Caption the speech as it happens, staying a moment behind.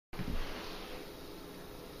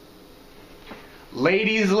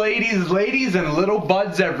Ladies, and little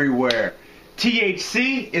buds everywhere.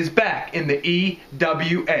 THC is back in the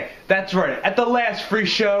EWA. That's right. At the last free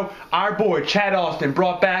show, our boy Chad Austin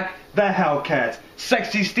brought back the Hellcats,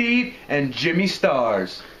 Sexy Steve, and Jimmy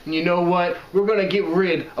Stars. And you know what? We're gonna get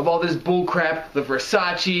rid of all this bull crap, the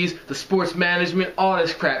Versace's, the sports management, all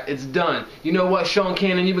this crap. It's done. You know what, Sean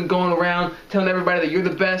Cannon? You've been going around telling everybody that you're the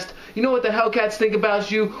best. You know what the Hellcats think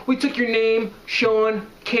about you? We took your name, Sean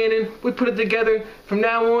Cannon. We put it together. From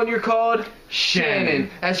now on, you're called Shannon.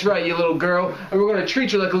 That's right, you little girl. And we're gonna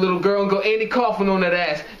treat you like a little girl and go Andy Kaufman on that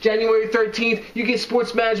ass. January 13th, you get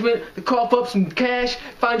sports management to cough up some cash,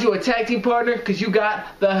 find you a tag team partner, because you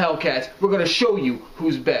got the Hellcats. We're gonna show you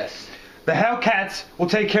who's best. The Hellcats will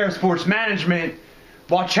take care of sports management,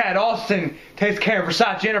 while Chad Austin takes care of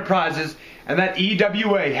Versace Enterprises and that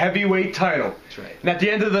EWA heavyweight title. That's right. And at the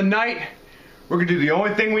end of the night, we're going to do the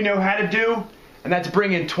only thing we know how to do, and that's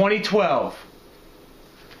bring in 2012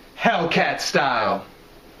 Hellcat style.